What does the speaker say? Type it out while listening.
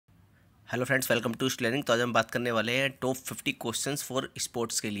Hello friends, welcome to learning. तो आज हम बात करने वाले हैं टॉप 50 क्वेश्चंस फॉर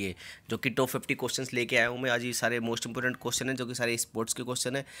स्पोर्ट्स के लिए, जो कि टॉप 50 क्वेश्चंस लेके आया हूँ मैं। आज ये सारे मोस्ट इंपोर्टेंट क्वेश्चन हैं जो कि सारे स्पोर्ट्स के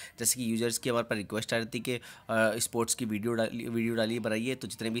क्वेश्चन हैं। जैसे कि यूजर्स की हमारे पास रिक्वेस्ट आ रही थी कि स्पोर्ट्स की वीडियो डालिए, बनाइए। तो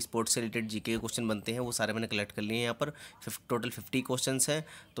जितने भी स्पोर्ट्स से रिलेटेड जीके के क्वेश्चन बनते हैं वो सारे मैंने कलेक्ट कर लिए हैं। यहाँ पर टोटल 50 क्वेश्चन हैं,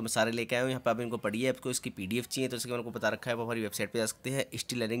 तो मैं सारे लेके आया हूँ। यहाँ पर आप इनको पढ़िए। आपको इसकी PDF चाहिए तो जैसे कि मैंने को बता रखा है, आप हमारी वेबसाइट पर जा सकते हैं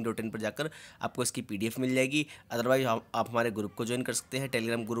STLearning.in पर जाकर आपको इसकी PDF मिल जाएगी। अदरवाइज आप हमारे ग्रुप को ज्वाइन कर सकते हैं।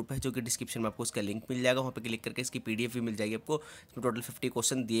 टेलीग्राम ग्रुप है जो कि डिस्क्रिप्शन में आपको उसका लिंक मिल जाएगा, वहाँ पे क्लिक करके इसकी PDF भी मिल जाएगी आपको। इसमें टोटल 50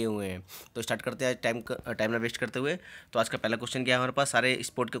 क्वेश्चन दिए हुए हैं। तो स्टार्ट करते हैं टाइम ना वेस्ट करते हुए। तो आज का पहला क्वेश्चन क्या है हमारे पास, सारे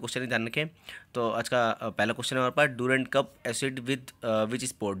स्पोर्ट के क्वेश्चन ही ध्यान रखें। तो आज का पहला क्वेश्चन है हमारे पास, Durand cup acid with which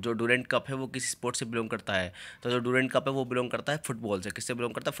sport. जो डूरेंट कप है वो किस स्पोर्ट से बिलोंग करता है। तो जो डूरेंट कप है वो बिलोंग करता है फुटबॉल से। किससे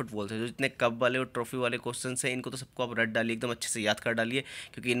बिलोंग करता है? फुटबॉल से। जो जितने कप वाले और ट्रॉफी वाले क्वेश्चन हैं इनको तो सबको आप रट डालिए, एकदम अच्छे से याद कर डालिए,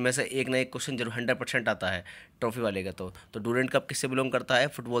 क्योंकि इनमें से एक ना एक क्वेश्चन जरूर 100% आता है ट्रॉफी वाले का। तो डूरेंट कप किससे बिलोंग करता है?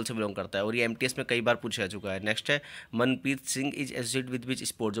 फुटबॉल से बिलोंग करता है, और ये MTS में कई बार पूछा जा चुका है। नेक्स्ट है, Manpreet Singh is associated with which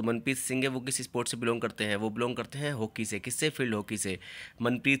sport. जो मनप्रीत सिंह है वो किस स्पोर्ट से बिलोंग करते हैं? वो बिलोंग करते हैं हॉकी से। किससे? फील्ड हॉकी से,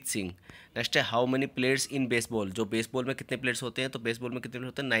 मनप्रीत सिंह। नेक्स्ट है, how many players in baseball. जो बेसबॉल में कितने प्लेयर्स होते हैं? तो बेसबॉल में कितने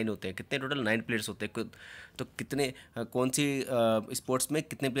प्लेयर्स होते हैं? 9 होते हैं। कितने? टोटल 9 प्लेयर्स होते हैं। तो कितने कौन सी स्पोर्ट्स में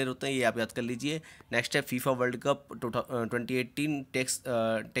कितने प्लेयर होते हैं ये आप याद कर लीजिए। नेक्स्ट है, FIFA world cup 2018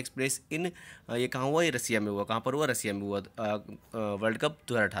 takes place in, ये कहाँ हुआ? ये रसिया में हुआ। कहाँ पर हुआ? रसिया में हुआ। World cup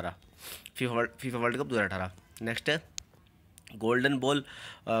 2018, FIFA world cup 2018। Next है, golden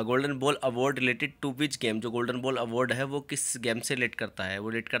ball award related to which game. जो गोल्डन बॉल अवार्ड है वो किस गेम से रिलेट करता है? वो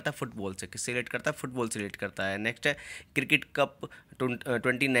रिलेट करता है फुटबॉल से। किससे रिलेट करता है? फुटबॉल से रिलेट करता है। नेक्स्ट है, क्रिकेट कप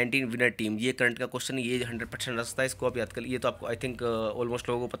 2019 विनर टीम। ये करंट का क्वेश्चन, ये 100% रास्ता है, इसको आप याद कर लीजिए। तो आपको आई थिंक ऑलमोस्ट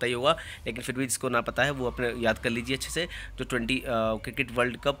लोगों को पता ही होगा, लेकिन फिर भी जिसको ना पता है वो अपने याद कर लीजिए अच्छे से। जो क्रिकेट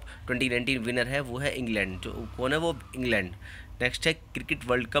वर्ल्ड कप 2019 विनर है वो है इंग्लैंड। जो कौन है? वो इंग्लैंड। नेक्स्ट है, cricket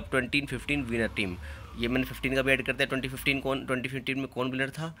world cup 2015 winner team. ये मैंने 15 का भी ऐड करता है। 2015 में कौन विनर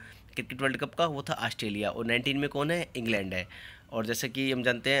था क्रिकेट वर्ल्ड कप का? वो था ऑस्ट्रेलिया। और 19 में कौन है? इंग्लैंड है। और जैसे कि हम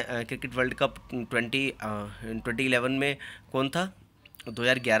जानते हैं क्रिकेट वर्ल्ड कप 2011 में कौन था?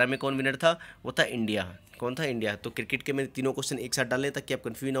 2011 में कौन विनर था? वो था इंडिया। कौन था? इंडिया। तो क्रिकेट के मैंने तीनों क्वेश्चन एक साथ डाले ताकि आप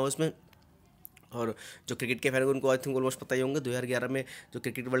कन्फ्यूज ना हो इसमें। और जो क्रिकेट के फैन उनको आई थिंक ऑलमोस्ट पता ही होंगे। 2011 में जो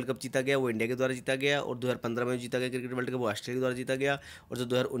क्रिकेट वर्ल्ड कप जीता गया वो इंडिया के द्वारा जीता गया, और 2015 में जीता गया क्रिकेट वर्ल्ड कप वो ऑस्ट्रेलिया के द्वारा जीता गया, और जो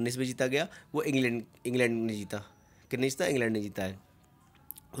 2019 में जीता गया वो इंग्लैंड ने जीता। किसने जीता? इंग्लैंड ने जीता है।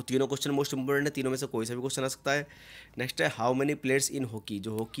 तो तीनों क्वेश्चन मोस्ट इंपोर्टेंट है, तीनों में से कोई सा भी क्वेश्चन आ सकता है। नेक्स्ट है, how many players in hockey.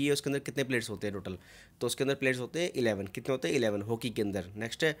 जो हॉकी है उसके अंदर कितने प्लेयर्स होते हैं टोटल? तो उसके अंदर प्लेयर्स होते हैं 11। कितने होते हैं? 11 हॉकी के अंदर।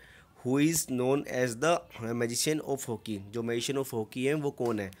 नेक्स्ट है, who is known as the magician of hockey. जो मैजिशियन ऑफ हॉकी है वो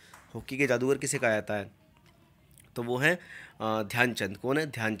कौन है? हॉकी के जादूगर किसे कहा जाता है? तो वो है ध्यानचंद। कौन है?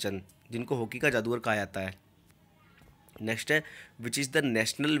 ध्यानचंद, जिनको हॉकी का जादूगर कहा जाता है। नेक्स्ट है, which is the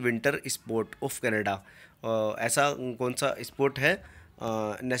national winter sport of Canada. ऐसा कौन सा स्पोर्ट है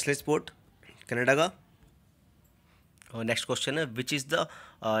नेशनल स्पोर्ट कनाडा का? नेक्स्ट क्वेश्चन है, which is the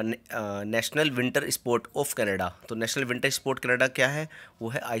national winter sport of Canada. तो नेशनल विंटर स्पोर्ट कनाडा क्या है? वो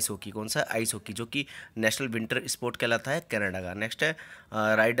है आइस हॉकी। कौन सा? आइस हॉकी, जो कि नेशनल विंटर स्पोर्ट कहलाता है कनाडा का। नेक्स्ट है,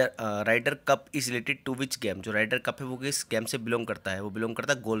 rider cup is related to which game. जो राइडर कप है वो किस गेम से बिलोंग करता है? वो बिलोंग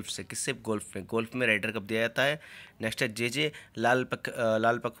करता है गोल्फ से। किससे? गोल्फ में राइडर कप दिया जाता है। नेक्स्ट है, जे लाल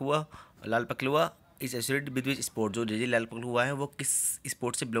पकलुआ इस एसोसिएटेड विद विच स्पोर्ट। जो जे लाल पकलुआ है वो किस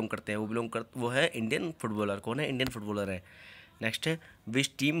स्पोर्ट से बिलोंग करते हैं? वो है इंडियन फुटबॉलर। कौन है? इंडियन फुटबॉलर है। नेक्स्ट है,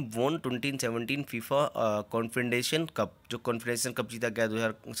 which team von 2017 FIFA confederation cup. जो कॉन्फेडरेशन कप जीता गया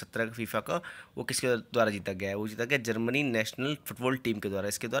 2017 का फीफा का, वो किसके द्वारा जीता गया है? वो जीता गया जर्मनी नेशनल फुटबॉल टीम के द्वारा।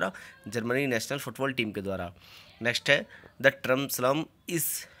 इसके द्वारा जर्मनी नेशनल फुटबॉल टीम के द्वारा। नेक्स्ट है, the term slum is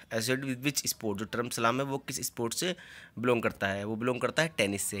associated with which sport. जो ट्रम सलाम है वो किस स्पोर्ट से बिलोंग करता है? वो बिलोंग करता है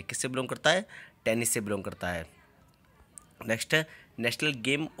टेनिस से। किससे बिलोंग करता है? टेनिस से बिलोंग करता है। नेक्स्ट है, नेशनल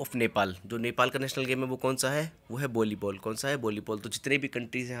गेम ऑफ नेपाल। जो नेपाल का नेशनल गेम है वो कौन सा है? वो है वॉलीबॉल। कौन सा है? वॉलीबॉल। तो जितने भी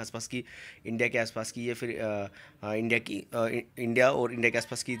कंट्रीज़ हैं आसपास की, इंडिया के आसपास की, या फिर इंडिया और इंडिया के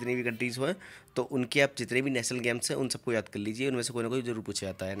आसपास की जितनी भी कंट्रीज़ हो, तो उनके आप जितने भी नेशनल गेम्स हैं उन सबको याद कर लीजिए। उनमें से कोई ना कोई जरूर पूछा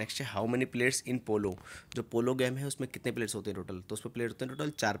जाता है। नेक्स्ट है, हाउ मेनी प्लेयर्स इन पोलो। जो पोलो गेम है उसमें कितने प्लेयर्स होते हैं टोटल? तो उसमें प्लेयर होते हैं टोटल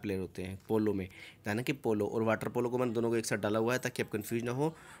 4 प्लेयर होते हैं पोलो में। यानी कि पोलो और वाटर पोलो को मैंने दोनों को एक साथ डाला हुआ है ताकि आप कन्फ्यूज ना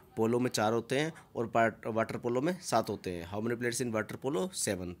हो। पोलो में 4 होते हैं और वाटर पोलो में 7 होते हैं। How many players in water polo?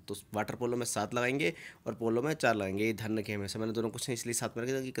 7। तो वाटर पोलो में 7 लगाएंगे और पोलो में 4 लगाएंगे। ये ध्यान रखें हमेशा। मैंने दोनों क्वेश्चन इसलिए साथ में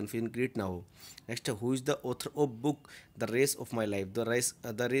रखे ताकि कन्फ्यूजन क्रिएट ना हो। नेक्स्ट है, who is the author of book the race of my life.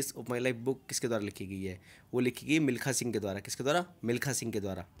 The race of my life book किसके द्वारा लिखी गई है? वो लिखी गई मिल्खा सिंह के द्वारा। किसके द्वारा? मिल्खा सिंह के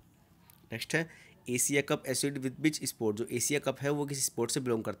द्वारा। नेक्स्ट है, Asia cup associated with which sport. जो एशिया कप है वो किस स्पोर्ट से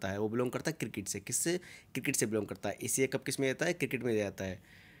बिलोंग करता है? वो बिलोंग करता है क्रिकेट से। किससे? क्रिकेट से बिलोंग करता है। एशिया कप किस में आता है? क्रिकेट में जाता है।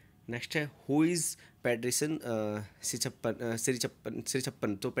 नेक्स्ट है हु इज़ पेड्रिसन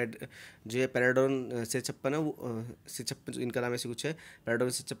सिरछप्पन। तो जो है पैराडॉन सिरछप्पन है वो सिरछप्पन इनका नाम ऐसे कुछ है, पैराडॉन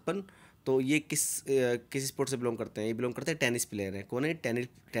सिरछप्पन। तो ये किस स्पोर्ट से बिलोंग करते हैं? ये बिलोंग करते हैं टेनिस प्लेयर है। कौन है?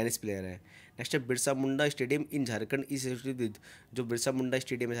 टेनिस प्लेयर है। नेक्स्ट है Birsa Munda stadium in Jharkhand is associated with. जो बिरसा मुंडा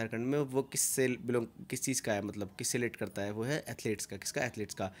स्टेडियम है झारखंड में वो किस चीज़ का है, मतलब किससे रिलेट करता है? वो है एथलीट्स का। किसका?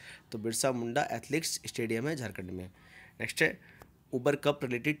 एथलीट्स का। तो बिरसा मुंडा एथलेटिक्स स्टेडियम है झारखंड में। नेक्स्ट है उबर cup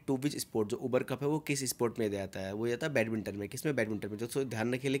related to which sport. जो उबर कप है वो किस स्पोर्ट में दिया जाता है? वो जाता है बैडमिंटन में। किसमें? बैडमिंटन में। जो तो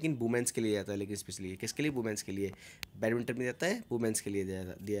ध्यान रखिए, लेकिन वुमेंस के लिए जाता है, लेकिन स्पेशली किसके लिए? वुमेंस के लिए। बैडमिंटन में जाता है, वुमेंस के लिए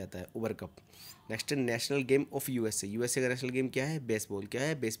दिया जाता है उबर cup. Next national game of USA. USA का नेशनल गेम क्या है? बेसबॉल। क्या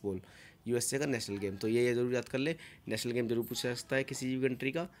है? बेसबॉल। यूएसए का नेशनल गेम। तो ये जरूर याद कर ले, नेशनल गेम जरूर पूछा जा सकता है किसी भी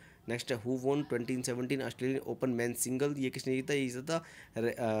कंट्री का। नेक्स्ट है who won 2017 Australian open man single. ये किसने जीता? ये जीता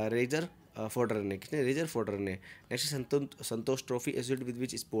रेजर फोडरर ने। किसने? रेजर फोडरर ने। Next Santosh trophy associated with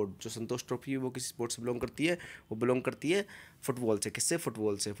which sport. जो संतोष ट्रॉफी है वो किस स्पोर्ट से बिलोंग करती है? वो बिलोंग करती है फुटबॉल से। किससे?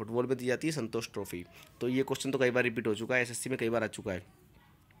 फुटबॉल से। फुटबॉल में दी जाती है संतोष ट्रॉफी। तो ये क्वेश्चन तो कई बार रिपीट हो चुका है, एसएससी में कई बार आ चुका है।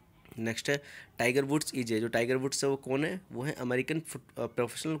 नेक्स्ट है टाइगर वुड्स इज। जो टाइगर वुड्स है वो कौन है? वो है अमेरिकन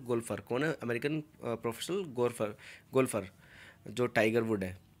प्रोफेशनल गोल्फर। कौन है? अमेरिकन प्रोफेशनल गोल्फर जो टाइगर वुड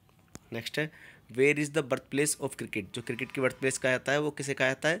है। नेक्स्ट है where is the birth place of cricket. जो क्रिकेट की बर्थ प्लेस कहा जाता है वो किसे कहा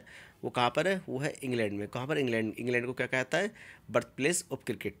जाता है? वो कहाँ पर है? वो है इंग्लैंड में। कहाँ पर? इंग्लैंड को क्या कहा जाता है? Birth place of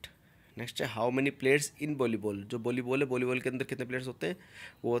cricket. Next है how many players in volleyball. जो वॉलीबॉल है, वॉलीबॉल के अंदर कितने प्लेयर्स होते हैं?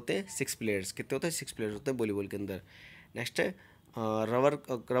 वो होते हैं 6 प्लेयर्स। कितने होते हैं? 6 प्लेयर्स होते हैं वॉलीबॉल के अंदर। नेक्स्ट है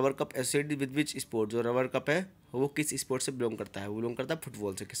rubber cup associated with which sport. जो रबर कप है वो किस स्पोर्ट से बिलोंग करता है? वो बिलोंग करता है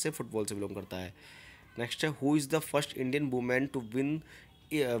फुटबॉल से। किससे? फुटबॉल से बिलोंग करता है। नेक्स्ट है who is the first Indian women to win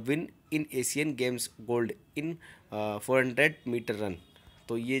in Asian games gold in 400 metre run.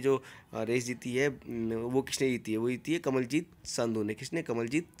 तो ये जो रेस जीती है वो किसने जीती है? वो जीती है कमलजीत संधू ने। किसने?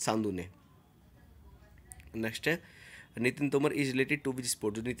 कमलजीत संधू ने। नेक्स्ट है Nitin Tomar is related to which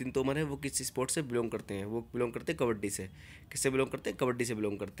sport. जो नितिन तोमर है वो किस स्पोर्ट से बिलोंग करते हैं? वो बिलोंग करते हैं कबड्डी से। किससे बिलोंग करते हैं? कबड्डी से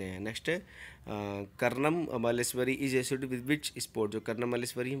बिलोंग करते हैं। नेक्स्ट है Karnam Malleswari is associated with which sport. जो कर्णम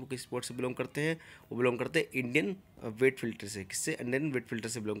मल्लेश्वरी है वो किस स्पोर्ट से बिलोंग करते हैं? वो बिलोंग करते हैं इंडियन वेट फिल्टर से। किससे? इंडियन वेट फिल्टर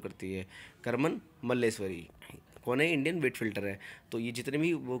से बिलोंग करती है कर्मन मल्लेश्वरी। कौन है? इंडियन वेट फिल्टर है। तो ये जितने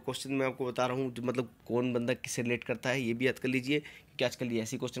भी वो क्वेश्चन मैं आपको बता रहा हूँ, जो मतलब कौन बंदा किससे रिलेट करता है, ये भी याद कर लीजिए, क्योंकि आजकल ये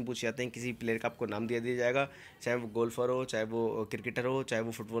ऐसे क्वेश्चन पूछे जाते हैं, किसी प्लेयर का आपको नाम दिया जाएगा, चाहे वो गोल्फर हो, चाहे वो क्रिकेटर हो, चाहे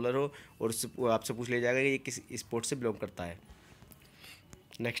वो फुटबॉलर हो, और उससे आपसे पूछ लिया जाएगा कि ये किस स्पोर्ट से बिलोंग करता है।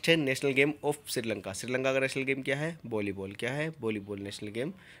 नेक्स्ट है national game of Sri Lanka. Sri Lanka का नेशनल गेम क्या है? वॉलीबॉल। क्या है? Volleyball national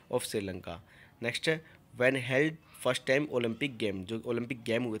game of Sri Lanka. Next है when held first time Olympic game. जो ओलंपिक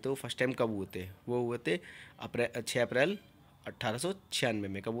गेम हुए थे वो फर्स्ट टाइम कब हुए थे? वो हुए थे 6 अप्रैल 1896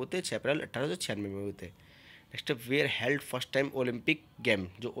 में। कब हुए थे? 6 अप्रैल 1896 में हुए थे। Next where held first time Olympic game.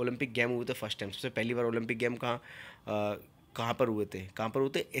 जो ओलंपिक गेम हुए थे फर्स्ट टाइम, सबसे पहली बार ओलंपिक गेम कहाँ पर हुए थे? कहाँ पर हुए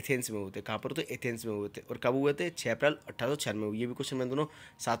थे? एथेंस में हुए थे। कहाँ पर हुए थे? एथेंस में हुए थे। और कब हुए थे? 6 अप्रैल 1896 में। ये भी क्वेश्चन मैंने दोनों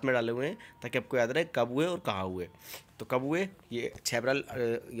साथ में डाले हुए हैं ताकि आपको याद रहे कब हुए और कहाँ हुए। तो कब हुए? ये 6 अप्रैल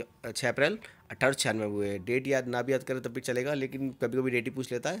 1896 में हुए। डेट याद ना भी याद करें तब भी चलेगा, लेकिन कभी कभी डेट ही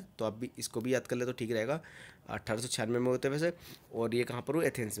पूछ लेता है, तो आप भी इसको भी याद कर ले तो ठीक रहेगा। 1896 में होते वैसे। और ये कहाँ पर हुए?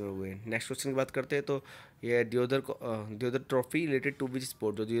 एथेंस में हुए। नेक्स्ट क्वेश्चन की बात करते हैं तो ये Deodar trophy related to which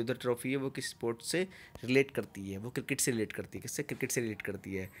sport. जो दियोदर ट्रॉफी है वो किस स्पोर्ट से रिलेट करती है? वो क्रिकेट से रिलेट करती है। किससे? क्रिकेट से रिलेट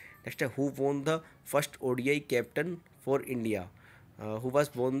करती है। नेक्स्ट है who won the first ODI captain for India. Who was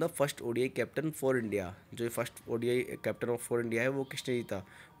won the first ODI captain for India. जो first ODI captain of for India है वो किसने जीता?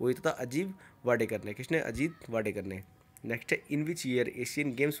 वो जीता था अजीत वाडेकर ने। किसने? अजीत वाडेकर ने। नेक्स्ट है इन which year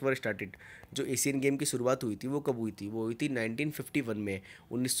Asian games were started. जो एशियन गेम की शुरुआत हुई थी वो कब हुई थी? वो हुई थी 1951 में।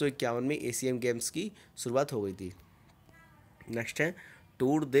 1951 में एशियन गेम्स की शुरुआत हो गई थी। नेक्स्ट है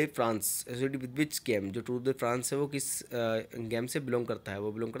tour de France associated with which game. जो टूर दे फ्रांस है वो किस गेम से बिलोंग करता है?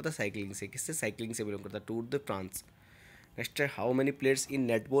 वो बिलोंग करता है साइकिलिंग से। किससे? साइकिलिंग से बिलोंग करता है टूर दे फ्रांस। नेक्स्ट है how many players in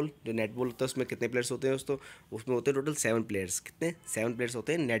netball. जो नेटबॉल होता है उसमें कितने प्लेयर्स होते हैं? उसमें होते हैं टोटल 7 प्लेयर्स। कितने? 7 प्लेयर्स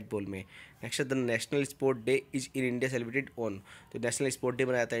होते हैं नेटबॉल में। नेक्स्ट है the national sport day is in India celebrated on. तो नेशनल स्पोर्ट डे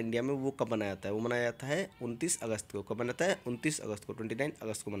मनाया जाता है इंडिया में, वो कब मनाया जाता है? वो मनाया जाता है 29 अगस्त को। कब मनाता है? 29 अगस्त को, 29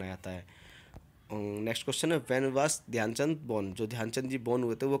 अगस्त को मनाया जाता है। नेक्स्ट क्वेश्चन है व्हेन वाज ध्यानचंद बॉर्न। जो ध्यानचंद जी बॉर्न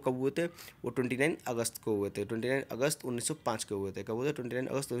हुए थे वो कब हुए थे? वो 29 अगस्त को हुए थे। 29 अगस्त 1905 को हुए थे। कब हुए थे? 29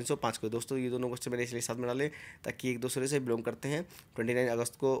 अगस्त 1905 को। दोस्तों ये दोनों क्वेश्चन मैंने इसलिए साथ में डाले ताकि एक दूसरे से बिलोंग करते हैं। 29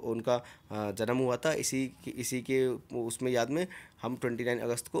 अगस्त को उनका जन्म हुआ था। इसी के उसमें याद में हम 29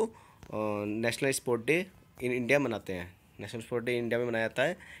 अगस्त को national sport day in India मनाते हैं। नेशनल स्पोर्ट डे इंडिया में मनाया जाता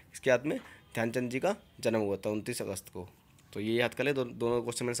है। इसके याद में ध्यानचंद जी का जन्म हुआ था 29 अगस्त को। तो ये याद कर ले। दोनों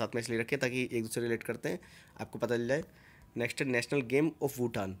क्वेश्चन मैंने साथ में इसलिए रखे ताकि एक दूसरे रिलेट करते हैं, आपको पता चल जाए। नेक्स्ट है नेशनल गेम ऑफ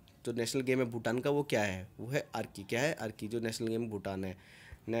भूटान, जो नेशनल गेम है भूटान का वो क्या है, वो है आर्की। क्या है, आर्की, जो नेशनल गेम भूटान है।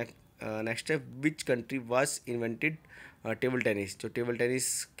 नेक्स्ट है which country was invented table tennis, जो टेबल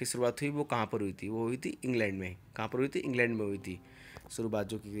टेनिस की शुरुआत हुई वो कहाँ पर हुई थी, वो हुई थी इंग्लैंड में। कहाँ पर हुई थी, इंग्लैंड में हुई थी शुरुआत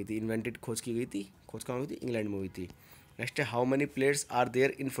जो की गई थी, इन्वेंटेड खोज की गई थी, खोज कहाँ हुई थी, इंग्लैंड में हुई थी। नेक्स्ट है how many players are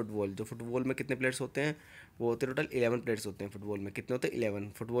there in football, जो फुटबॉल में कितने प्लेयर्स होते हैं, वो होते हैं टोटल 11 प्लेयर्स होते हैं फुटबॉल में। कितने होते हैं, 11।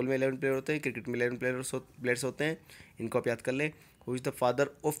 फुटबॉल में 11 प्लेयर होते हैं, क्रिकेट में 11 प्लेयर्स होते हैं। इनको आप याद कर लें। Who is the father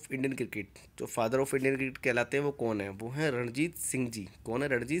of Indian cricket, जो फादर ऑफ इंडियन क्रिकेट कहलाते हैं वो कौन है, वो हैं रणजीत सिंह जी। कौन है,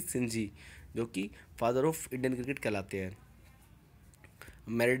 रणजीत सिंह जी, जो कि फादर ऑफ इंडियन क्रिकेट कहलाते हैं।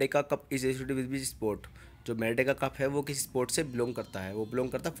 मेरिडेका cup is associated with which sport, जो मेरिडेका कप है वो किस स्पोर्ट से बिलोंग करता है, वो बिलोंग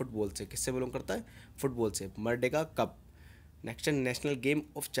करता है फुटबॉल से। किससे बिलोंग करता है, फुटबॉल से, मेरिडेका कप। नेक्स्ट है national game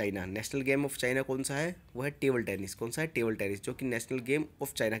of China, national game of China कौन सा है, वो है टेबल टेनिस। कौन सा है, टेबल टेनिस, जो कि नेशनल गेम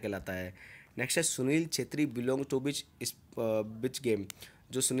ऑफ चाइना कहलाता है। नेक्स्ट है Sunil Chhetri belong to beach game,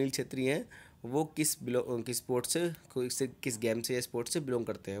 जो सुनील छेत्री हैं वो किस स्पोर्ट से किस गेम से या स्पोर्ट से बिलोंग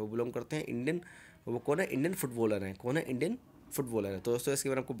करते हैं, वो बिलोंग करते हैं इंडियन, वो कौन है, इंडियन फुटबॉलर हैं। कौन है, इंडियन फुटबॉलर है। तो दोस्तों इसके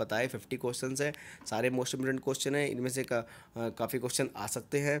बारे में आपको बताया 50 क्वेश्चंस हैं, सारे मोस्ट इंपोर्टेंट क्वेश्चन हैं, इनमें से काफ़ी क्वेश्चन आ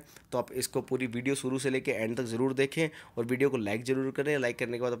सकते हैं। तो आप इसको पूरी वीडियो शुरू से लेकर एंड तक ज़रूर देखें और वीडियो को लाइक ज़रूर करें। लाइक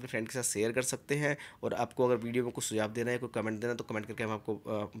करने के बाद अपने फ्रेंड के साथ शेयर कर सकते हैं। और आपको अगर वीडियो में कुछ सुझाव देना है, कोई कमेंट देना है तो कमेंट करके हम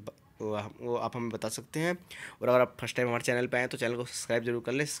आपको आप हमें बता सकते हैं। और अगर आप फर्स्ट टाइम हमारे चैनल पर आएँ तो चैनल को सब्सक्राइब जरूर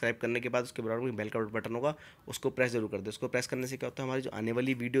कर लें। सब्सक्राइब करने के बाद उसके बराबर में बेल का बटन होगा, उसको प्रेस जरूर कर दें। उसको प्रेस करने से क्या होता है, हमारी जो आने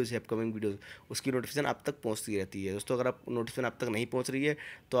वाली वीडियोज़ है, अपकमिंग वीडियोज़, उसकी नोटिफिकेशन आप तक पहुँचती रहती है। दोस्तों अगर आप नोटिफिकेशन आप तक नहीं पहुँच रही है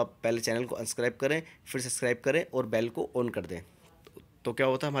तो आप पहले चैनल को अनसब्सक्राइब करें, फिर सब्सक्राइब करें और बेल को ऑन कर दें। तो क्या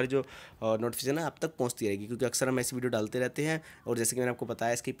होता है, हमारी जो नोटिफिकेशन है आप तक पहुंचती रहेगी, क्योंकि अक्सर हम ऐसी वीडियो डालते रहते हैं। और जैसे कि मैंने आपको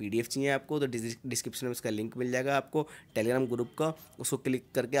बताया इसकी PDF चाहिए आपको, तो डिस्क्रिप्शन में इसका लिंक मिल जाएगा आपको टेलीग्राम ग्रुप का, उसको क्लिक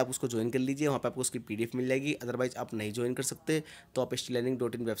करके आप उसको ज्वाइन कर लीजिए, वहाँ पे आपको उसकी PDF मिल जाएगी। अदरवाइज आप नहीं ज्वाइन कर सकते तो आप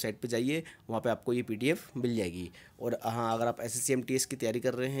STLearning.in वेबसाइट पर जाइए, वहाँ पर आपको ये PDF मिल जाएगी। और हाँ, अगर आप SSC MTS की तैयारी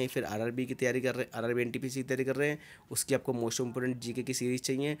कर रहे हैं, फिर RRB की तैयारी कर रहे हैं, RRB NTPC की तैयारी कर रहे हैं, उसकी आपको मोस्ट इंपोर्टेंट GK की सीरीज़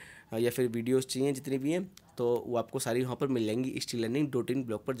चाहिए या फिर वीडियोज़ चाहिए जितनी भी हैं, तो वो आपको सारी वहाँ पर मिल जाएंगी STLearning.in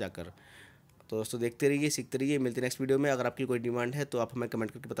ब्लॉग पर जाकर। तो दोस्तों देखते रहिए, सीखते रहिए। मिलते हैं नेक्स्ट वीडियो में। अगर आपकी कोई डिमांड है तो आप हमें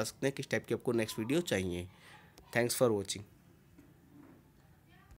कमेंट करके बता सकते हैं किस टाइप की आपको नेक्स्ट वीडियो चाहिए। Thanks for watching.